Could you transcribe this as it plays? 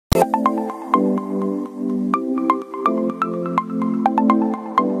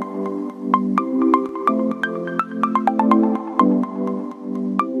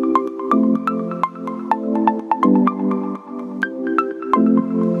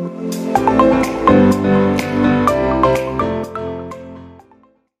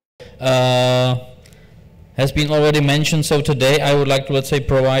has been already mentioned. So today I would like to, let's say,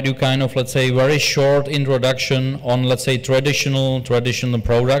 provide you kind of, let's say, very short introduction on, let's say, traditional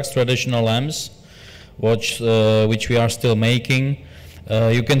products, traditional lamps, which we are still making.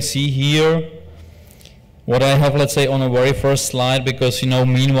 You can see here what I have, let's say, on the very first slide, because,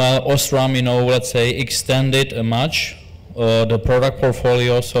 meanwhile, OSRAM, let's say, extended much the product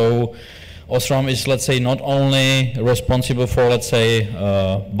portfolio. So OSRAM is, let's say, not only responsible for, let's say,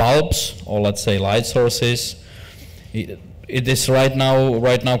 bulbs or, let's say, light sources. It is right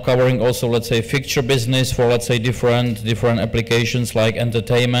now covering also, let's say, fixture business for, let's say, different applications like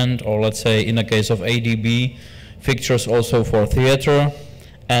entertainment, or, let's say, in the case of ADB, fixtures also for theater.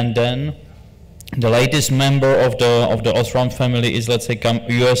 And then the latest member of the OSRAM family is, let's say,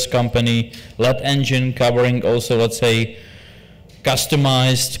 US company LED Engine, covering also, let's say,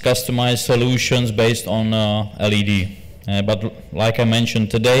 customized solutions based on LED. But like I mentioned,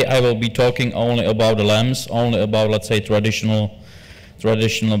 today I will be talking only about the lamps, only about, let's say, traditional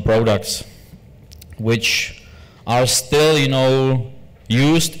products, which are still,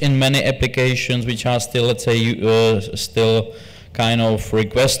 used in many applications, which are still, let's say, still kind of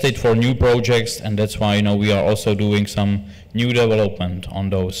requested for new projects, and that's why, we are also doing some new development on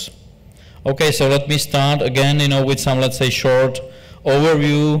those. Okay, so let me start again, with some, let's say, short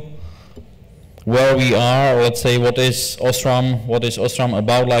overview where we are, or let's say what is OSRAM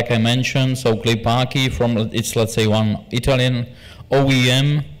about, like I mentioned. So Clipaki, it's, let's say, one Italian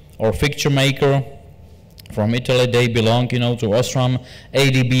OEM or fixture maker from Italy. They belong, to OSRAM.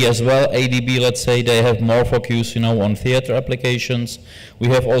 ADB as well. ADB, let's say, they have more focus, on theater applications. We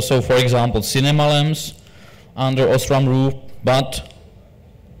have also, for example, cinema lamps under OSRAM roof, but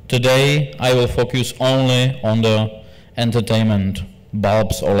today I will focus only on the entertainment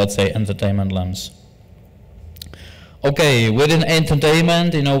bulbs, or, let's say, entertainment lamps. Okay, within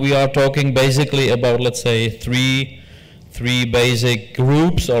entertainment, we are talking basically about, let's say, three basic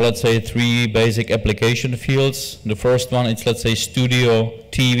groups, or, let's say, three basic application fields. The first one is, let's say, studio,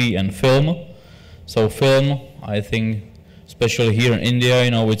 TV, and film. So film, I think, especially here in India,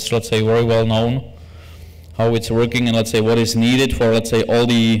 it's, let's say, very well known how it's working, and, let's say, what is needed for, let's say, all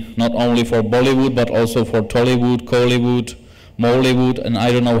the, not only for Bollywood, but also for Tollywood, Kollywood, Mollywood, and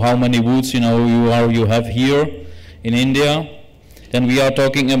I don't know how many woods, you have here in India. Then we are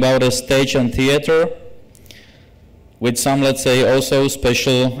talking about a stage and theater, with some, let's say, also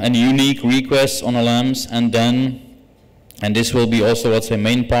special and unique requests on the lamps. And then, and this will be also, let's say,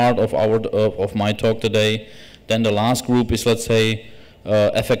 main part of of my talk today. Then the last group is, let's say,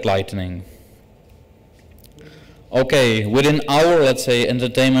 effect lighting. Okay, within our, let's say,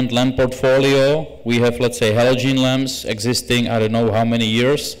 entertainment lamp portfolio, we have, let's say, halogen lamps existing, I don't know how many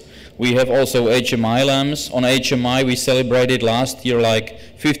years. We have also HMI lamps. On HMI, we celebrated last year like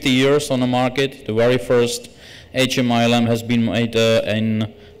 50 years on the market. The very first HMI lamp has been made in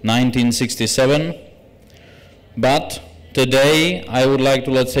 1967. But today, I would like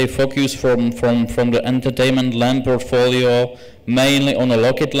to, let's say, focus from the entertainment lamp portfolio mainly on the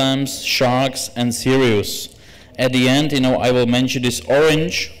Lockheed lamps, Sharks, and Sirius. At the end, I will mention this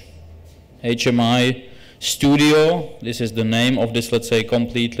orange HMI Studio. This is the name of this, let's say,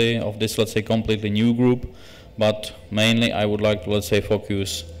 completely new group. But mainly, I would like to, let's say,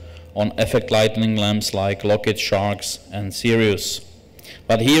 focus on effect lighting lamps like Lockheed, Sharks, and Sirius.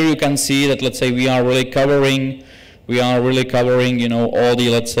 But here you can see that, let's say, we are really covering, all the,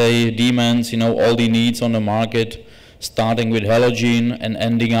 let's say, demands, all the needs on the market, starting with halogen and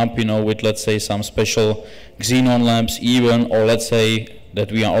ending up, with, let's say, some special xenon lamps even, or let's say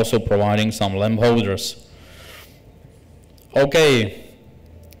that we are also providing some lamp holders. Okay,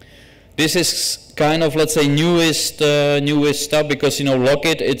 this is kind of, let's say, newest stuff, because,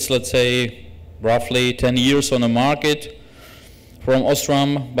 Lockheed, it's, let's say, roughly 10 years on the market from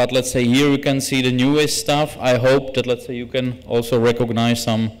OSRAM, but let's say here you can see the newest stuff. I hope that, let's say, you can also recognize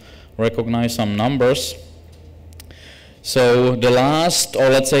some numbers. So the last, or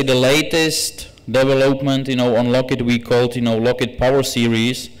let's say the latest development, on Lockheed, we called, Lockheed Power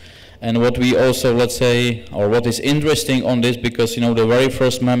Series. And what we also, let's say, or what is interesting on this, because, the very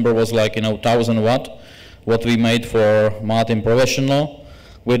first member was like, 1000 watt, what we made for Martin Professional,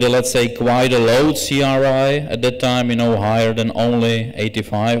 with, let's say, quite a low CRI at that time, higher than only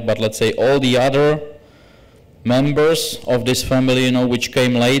 85. But let's say all the other members of this family, which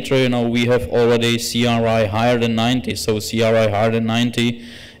came later, we have already CRI higher than 90. So CRI higher than 90,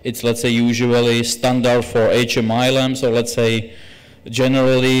 it's, let's say, usually standard for HMI lamps, or let's say,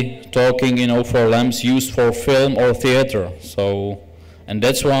 generally talking, for lamps used for film or theater. So, and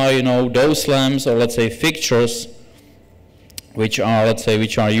that's why, those lamps, or let's say, fixtures, which are, let's say,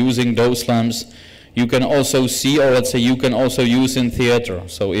 which are using those lamps, you can also see, or let's say you can also use in theater.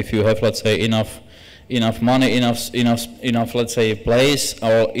 So if you have, let's say, enough money, enough, let's say, place,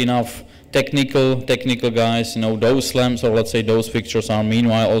 or enough technical guys, you know, those lamps, or let's say those fixtures are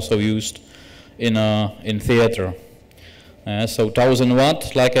meanwhile also used in theater. So 1000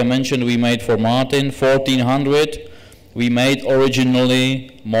 watt, like I mentioned, we made for Martin. 1400 we made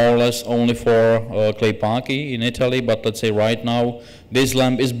originally more or less only for Clepaki in Italy, but let's say right now this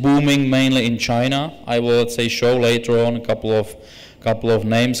lamp is booming mainly in China. I will, let's say, show later on a couple of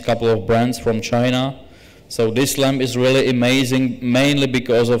names, couple of brands from China. So this lamp is really amazing, mainly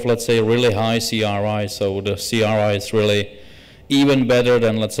because of, let's say, really high CRI. So the CRI is really even better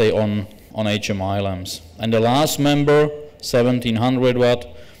than, let's say, on HMI lamps. And the last member, 1700 watt,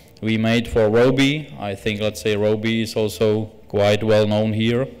 we made for Robi. I think, let's say, Robi is also quite well known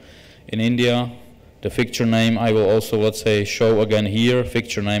here in India. The fixture name I will also, let's say, show again here.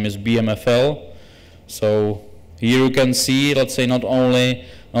 Fixture name is BMFL. So here you can see, let's say, not only,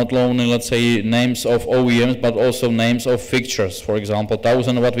 let's say, names of OEMs, but also names of fixtures. For example,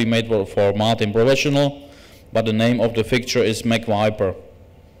 1000 watt we made for Martin Professional, but the name of the fixture is MacViper.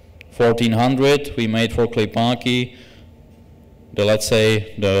 1400 we made for Clepaki. Let's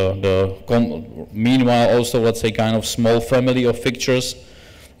say, meanwhile also, let's say, kind of small family of fixtures.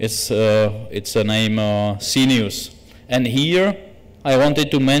 It's a name Senius. And here I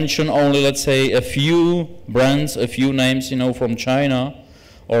wanted to mention only, let's say, a few brands, a few names, you know, from China,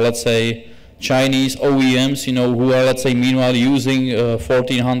 or let's say Chinese OEMs, you know, who are, let's say, meanwhile using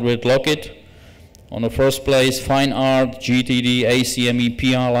 1400 Lockheed. On the first place, Fine Art, GTD, ACME,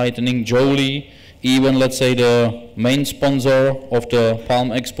 PR Lightning, Jolie. Even, let's say, the main sponsor of the Palm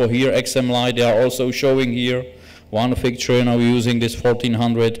Expo here, XM Light, they are also showing here one fixture, you know, using this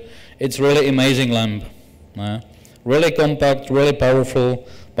 1400. It's really amazing lamp. Really compact, really powerful,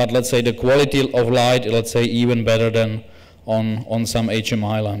 but let's say the quality of light, let's say, even better than on some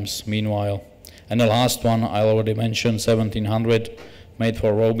HMI lamps meanwhile. And the last one I already mentioned, 1700, made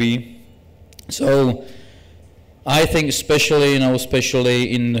for Robi. So I think especially, you know,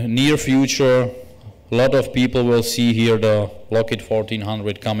 especially in the near future, a lot of people will see here the Lockheed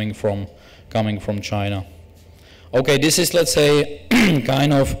 1400 coming from China. Okay, this is, let's say,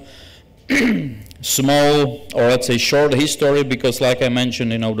 kind of small, or let's say short history, because like I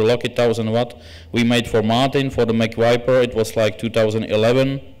mentioned, you know, the Lockheed 1000 watt we made for Martin. For the MacViper it was like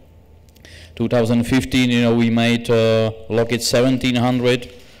 2011. 2015, you know, we made Lockheed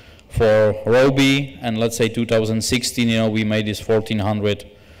 1700 for Robi, and let's say 2016, you know, we made this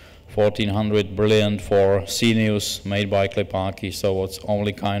 1400 brilliant for Senius, made by Clepaki. So it's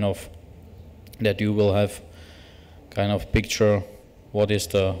only kind of that you will have kind of picture what is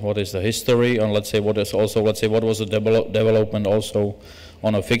the history, and let's say what is also, let's say, what was the development also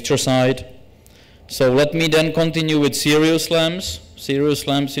on a fixture side. So let me then continue with Sirius lamps. Sirius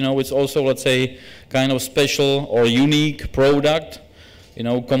lamps, you know, it's also, let's say, kind of special or unique product, you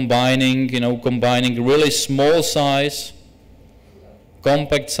know, combining really small size,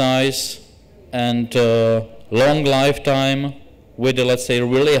 compact size, and long lifetime with, let's say,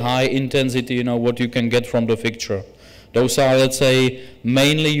 really high intensity, you know, what you can get from the fixture. Those are, let's say,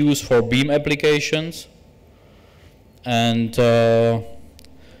 mainly used for beam applications, and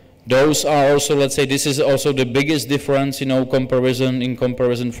those are also, let's say, this is also the biggest difference, you know, in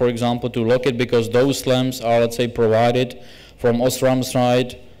comparison, for example, to Lockheed, because those lamps are, let's say, provided from OSRAM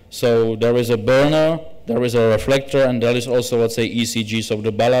side. So there is a burner, there is a reflector, and there is also, let's say, ECG. So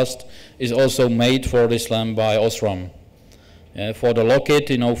the ballast is also made for this lamp by OSRAM. For the Lockheed,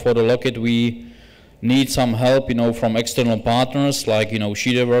 you know, we need some help, you know, from external partners like, you know,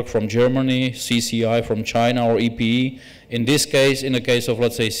 Schiederwerk from Germany, CCI from China, or EPE. In this case, in the case of,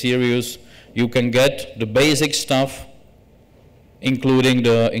 let's say, Sirius, you can get the basic stuff, including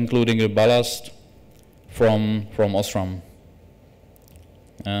the ballast from OSRAM.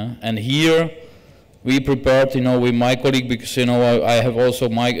 And here we prepared, you know, with my colleague, because, you know, I have also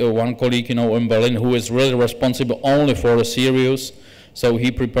my one colleague, you know, in Berlin, who is really responsible only for the Sirius. So he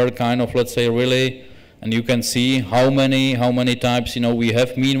prepared kind of, let's say, really, and you can see how many types, you know, we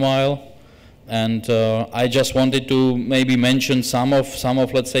have meanwhile. And I just wanted to maybe mention some of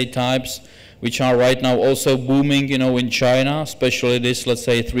let's say, types which are right now also booming, you know, in China, especially this, let's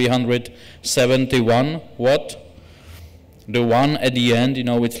say, 371 watt. The one at the end, you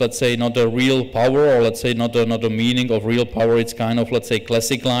know, it's, let's say, not a real power, or let's say not a meaning of real power. It's kind of, let's say,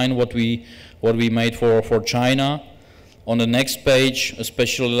 classic line what we made for China. On the next page,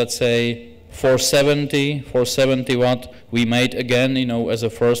 especially, let's say, 470 watt, we made again, you know, as a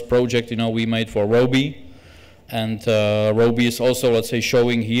first project, you know, we made for Robi. And Roby is also, let's say,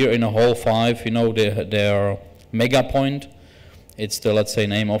 showing here in a hall 5, you know, their mega point. It's the, let's say,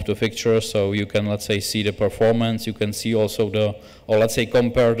 name of the fixture, so you can, let's say, see the performance. You can see also the, or let's say,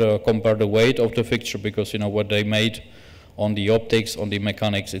 compare the weight of the fixture, because, you know, what they made on the optics, on the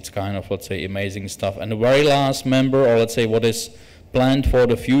mechanics, it's kind of, let's say, amazing stuff. And the very last member, or let's say, what is planned for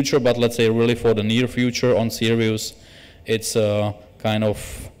the future, but let's say really for the near future on Sirius, it's kind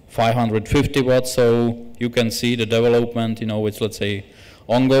of 550 watts, so you can see the development, you know, it's, let's say,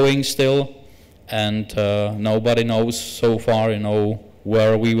 ongoing still, and nobody knows so far, you know,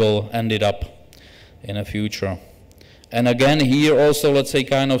 where we will end it up in the future. And again, here also, let's say,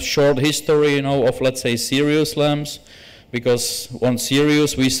 kind of short history, you know, of, let's say, Sirius lamps, because on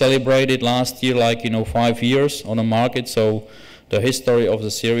Sirius we celebrated last year, like, you know, 5 years on the market, so the history of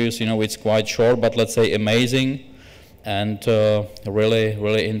the Sirius, you know, it's quite short, but let's say amazing. And really,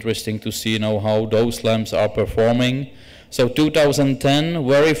 really interesting to see, you know, how those lamps are performing. So 2010,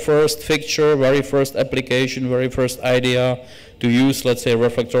 very first fixture, very first application, very first idea to use, let's say,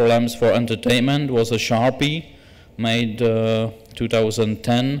 reflector lamps for entertainment was a Sharpie, made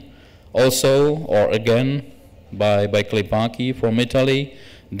 2010 also, or again, by Klipaki from Italy.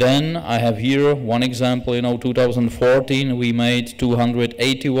 Then I have here one example, you know, 2014 we made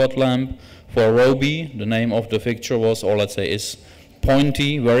 280 watt lamp for Roby. The name of the fixture was, or let's say, is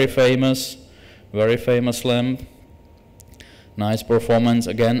Pointy, very famous lamp. Nice performance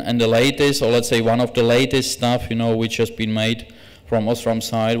again. And the latest, or let's say one of the latest stuff, you know, which has been made from OSRAM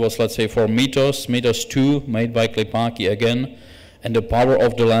side was, let's say, for Mythos 2, made by Klipaki again. And the power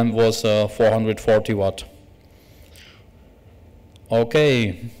of the lamp was 440 watt.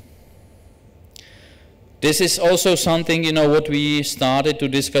 Okay. This is also something, you know, what we started to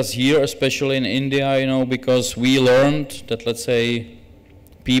discuss here, especially in India, you know, because we learned that, let's say,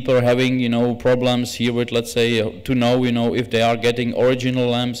 people are having, you know, problems here with, let's say, to know, you know, if they are getting original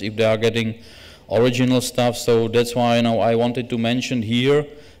lamps, if they are getting original stuff. So that's why, you know, I wanted to mention here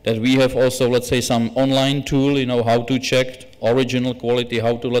that we have also, let's say, some online tool, you know, how to check original quality,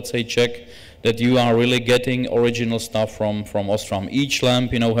 how to, let's say, check that you are really getting original stuff from OSRAM. Each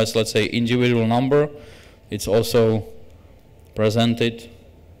lamp, you know, has, let's say, individual number. It's also presented.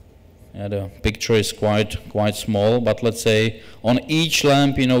 Yeah, the picture is quite small, but let's say on each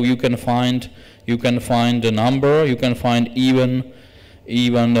lamp, you know, you can find the number, you can find even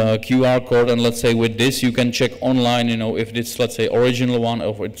QR code, and let's say with this you can check online, you know, if it's, let's say, original one,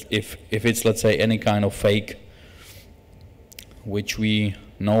 or if it's, let's say, any kind of fake, which we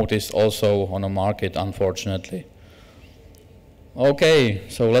noticed also on the market, unfortunately. Okay,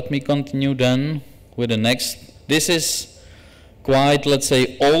 so let me continue then with the next. This is quite, let's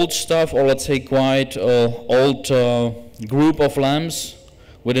say, old stuff, or let's say quite old group of lamps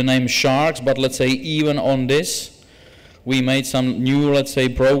with the name Sharks, but let's say even on this we made some new, let's say,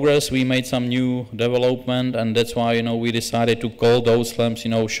 progress, we made some new development, and that's why, you know, we decided to call those lamps, you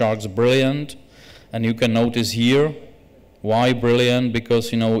know, Sharks Brilliant. And you can notice here why brilliant,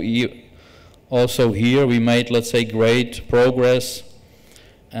 because, you know, also here we made, let's say, great progress,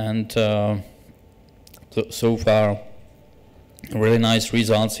 and so far really nice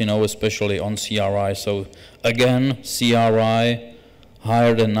results, you know, especially on CRI. So again, CRI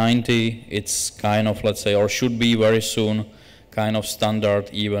higher than 90, it's kind of, let's say, or should be very soon, kind of standard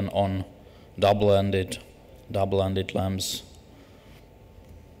even on double-ended lamps.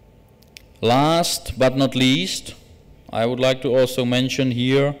 Last but not least, I would like to also mention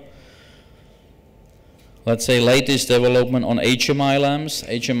here, let's say, latest development on HMI lamps.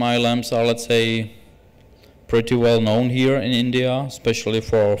 HMI lamps are, let's say, pretty well known here in India, especially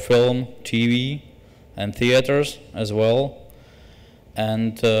for film, TV, and theaters as well.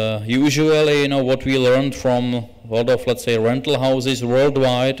 And usually, you know, what we learned from a lot of, let's say, rental houses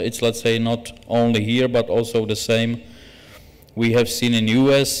worldwide, it's, let's say, not only here, but also the same we have seen in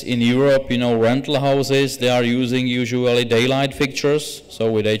US, in Europe, you know, rental houses, they are using usually daylight fixtures,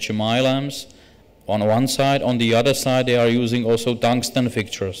 so with HMI lamps on one side. On the other side, they are using also tungsten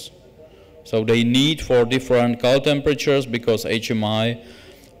fixtures. So they need for different cal temperatures, because HMI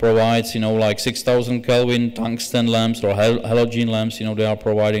provides, you know, like 6,000 Kelvin tungsten lamps, or halogen lamps, you know, they are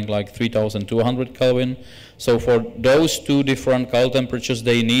providing like 3,200 Kelvin. So for those two different cal temperatures,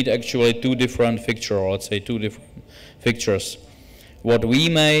 they need actually two different fixtures, or let's say two different fixtures. What we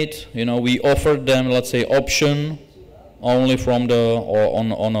made, you know, we offered them, let's say, option only from the, or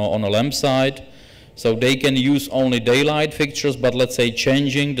on a lamp side. So they can use only daylight fixtures, but let's say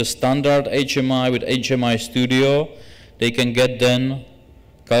changing the standard HMI with HMI Studio, they can get then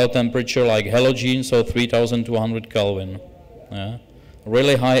cal temperature like halogen, so 3,200 Kelvin. Yeah.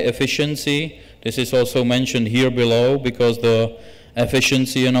 Really high efficiency. This is also mentioned here below because the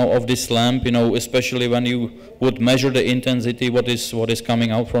efficiency, of this lamp, especially when you would measure the intensity, what is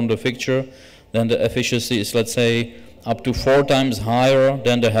coming out from the fixture, then the efficiency is, let's say, up to 4 times higher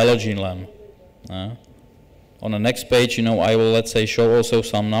than the halogen lamp. On the next page, I will, let's say, show also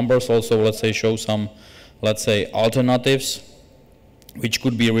some numbers, also, let's say, show some, let's say, alternatives which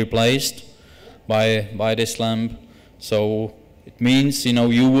could be replaced by this lamp. So it means,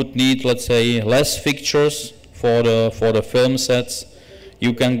 you would need, let's say, less fixtures for the film sets.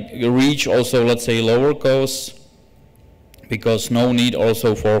 You can reach also, let's say, lower costs because no need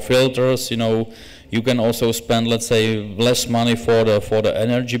also for filters. You can also spend, let's say, less money for the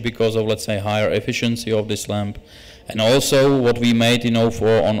energy because of, let's say, higher efficiency of this lamp. And also what we made,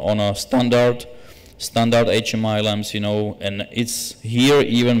 for on a standard HMI lamps, and it's here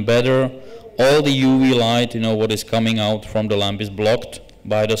even better. All the UV light, what is coming out from the lamp is blocked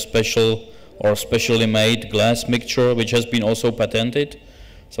by the specially made glass mixture, which has been also patented.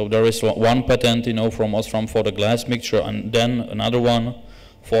 So there is one patent, from OSRAM for the glass mixture, and then another one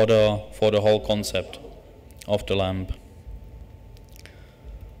for the whole concept of the lamp.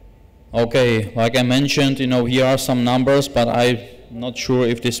 Okay, like I mentioned, here are some numbers, but I'm not sure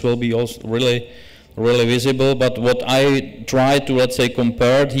if this will be also really visible. But what I try to, let's say,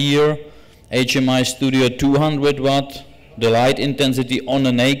 compare here, HMI Studio 200 watt, the light intensity on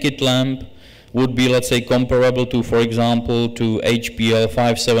a naked lamp would be, let's say, comparable to, for example, to HPL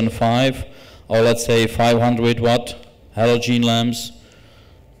 575 or, let's say, 500 watt halogen lamps.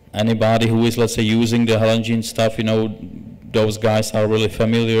 Anybody who is, let's say, using the halogen stuff, those guys are really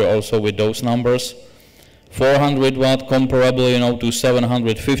familiar also with those numbers. 400 watt comparable, to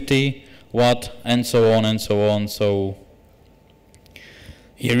 750 watt, and so on and so on. So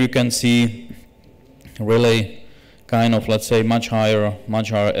here you can see really kind of, let's say, much higher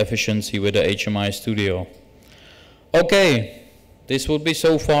efficiency with the HMI Studio. Okay, this would be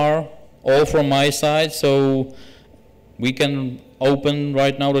so far all from my side. So we can open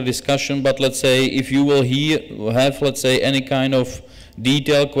right now the discussion, but let's say if you will have, let's say, any kind of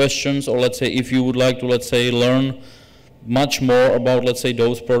detailed questions, or let's say if you would like to, let's say, learn much more about, let's say,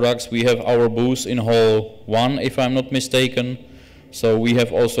 those products, we have our booth in Hall 1, if I'm not mistaken. So we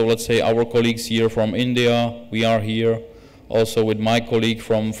have also, let's say, our colleagues here from India. We are here also with my colleague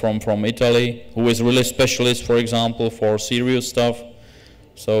from Italy, who is really specialist, for example, for serious stuff.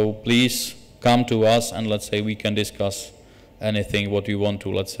 So please come to us and, let's say, we can discuss anything what you want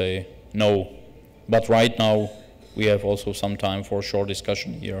to, let's say, know. But right now we have also some time for a short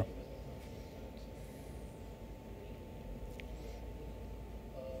discussion here.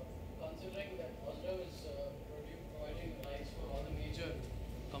 Considering that OSRAM is providing lights for all the major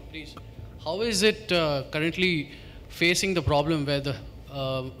companies, how is it currently facing the problem where the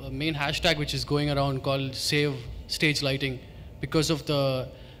main hashtag which is going around called save stage lighting, because of the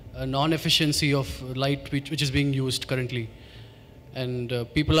non-efficiency of light which is being used currently, and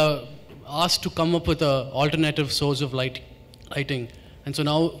people are asked to come up with an alternative source of lighting, and so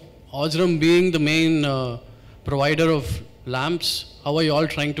now OSRAM being the main provider of lamps, how are you all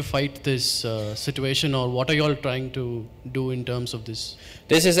trying to fight this situation, or what are you all trying to do in terms of this?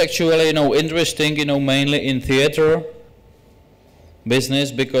 This is actually, interesting, mainly in theater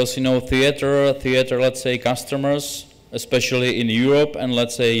business, because, theater, let's say, customers, especially in Europe and,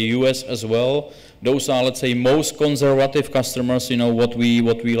 let's say, US as well, those are, let's say, most conservative customers, what we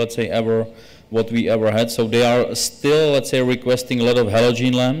let's say ever had. So they are still, let's say, requesting a lot of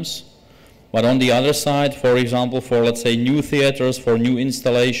halogen lamps. But on the other side, for example, for, let's say, new theaters, for new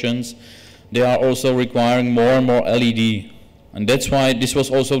installations, they are also requiring more and more LED. And that's why this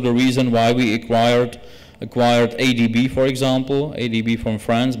was also the reason why we acquired ADB, for example, ADB from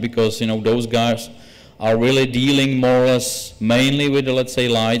France, because, those guys are really dealing more or less mainly with the, let's say,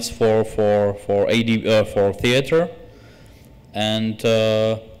 lights for theater. And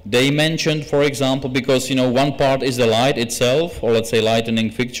they mentioned, for example, because, one part is the light itself, or let's say lightening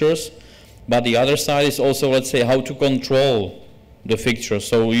fixtures, but the other side is also, let's say, how to control the fixture.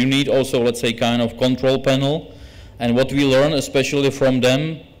 So you need also, let's say, kind of control panel. And what we learn, especially from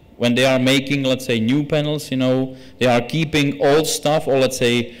them, when they are making, let's say, new panels, they are keeping old stuff, or let's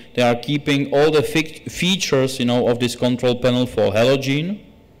say they are keeping all the features, of this control panel for halogen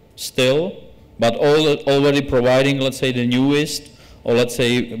still, but already providing, let's say, the newest, or let's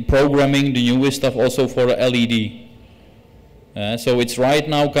say programming the newest stuff also for the LED. So it's right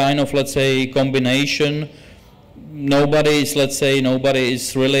now kind of, let's say, combination. Nobody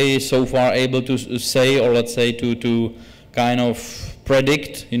is really so far able to say, or let's say to kind of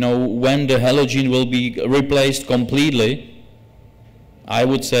predict, when the halogen will be replaced completely. I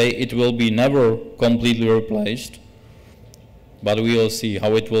would say it will be never completely replaced, but we will see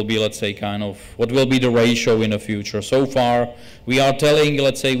how it will be, let's say, kind of, what will be the ratio in the future. So far, we are telling,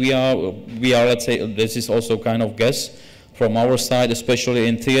 let's say, let's say, this is also kind of guess from our side, especially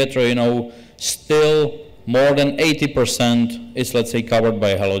in theater, you know, still more than 80% is, let's say, covered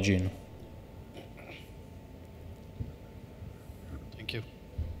by halogen. Thank you.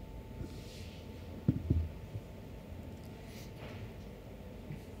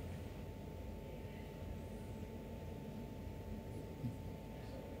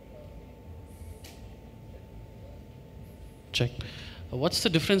 Check. What's the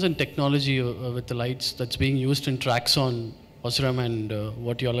difference in technology with the lights that's being used in Traxon, OSRAM, and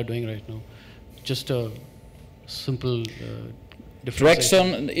what you all are doing right now? Just a simple difference.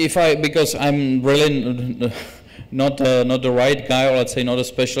 Traxon, because I'm really not the right guy, or let's say not a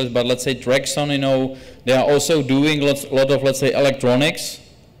specialist, but let's say Traxon, you know, they are also doing a lot of, let's say, electronics.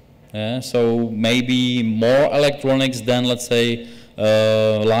 So maybe more electronics than, let's say,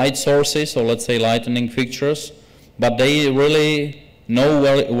 light sources, or let's say lightning fixtures. But they really know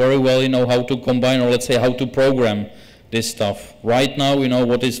very well, you know, how to combine, or let's say how to program this stuff. Right now, you know,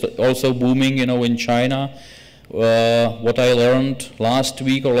 what is also booming, you know, in China, what I learned last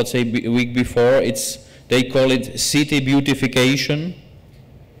week, or let's say week before, they call it city beautification.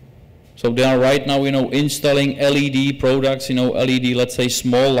 So they are right now, you know, installing LED products, you know, LED, let's say,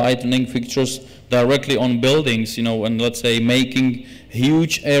 small lightning fixtures directly on buildings, you know, and let's say making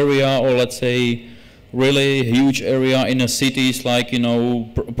huge area, or let's say really huge area in the cities, like, you know,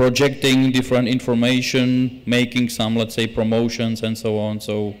 projecting different information, making some, let's say, promotions and so on.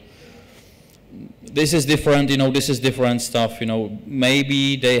 So this is different, you know, this is different stuff, you know.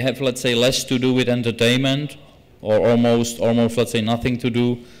 Maybe they have, let's say, less to do with entertainment, or almost, let's say, nothing to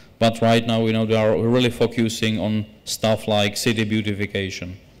do. But right now, you know, they are really focusing on stuff like city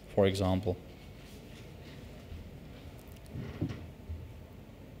beautification, for example.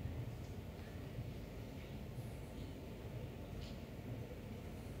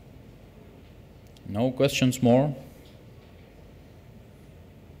 No questions more?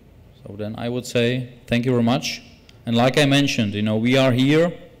 So then I would say thank you very much. And like I mentioned, you know, we are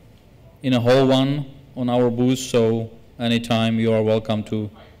here in a hall 1 on our booth, so anytime you are welcome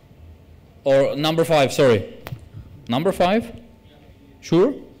to. Or number 5, sorry. Number 5?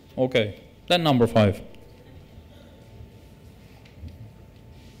 Sure? Okay. Then number 5.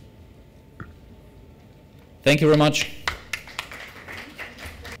 Thank you very much.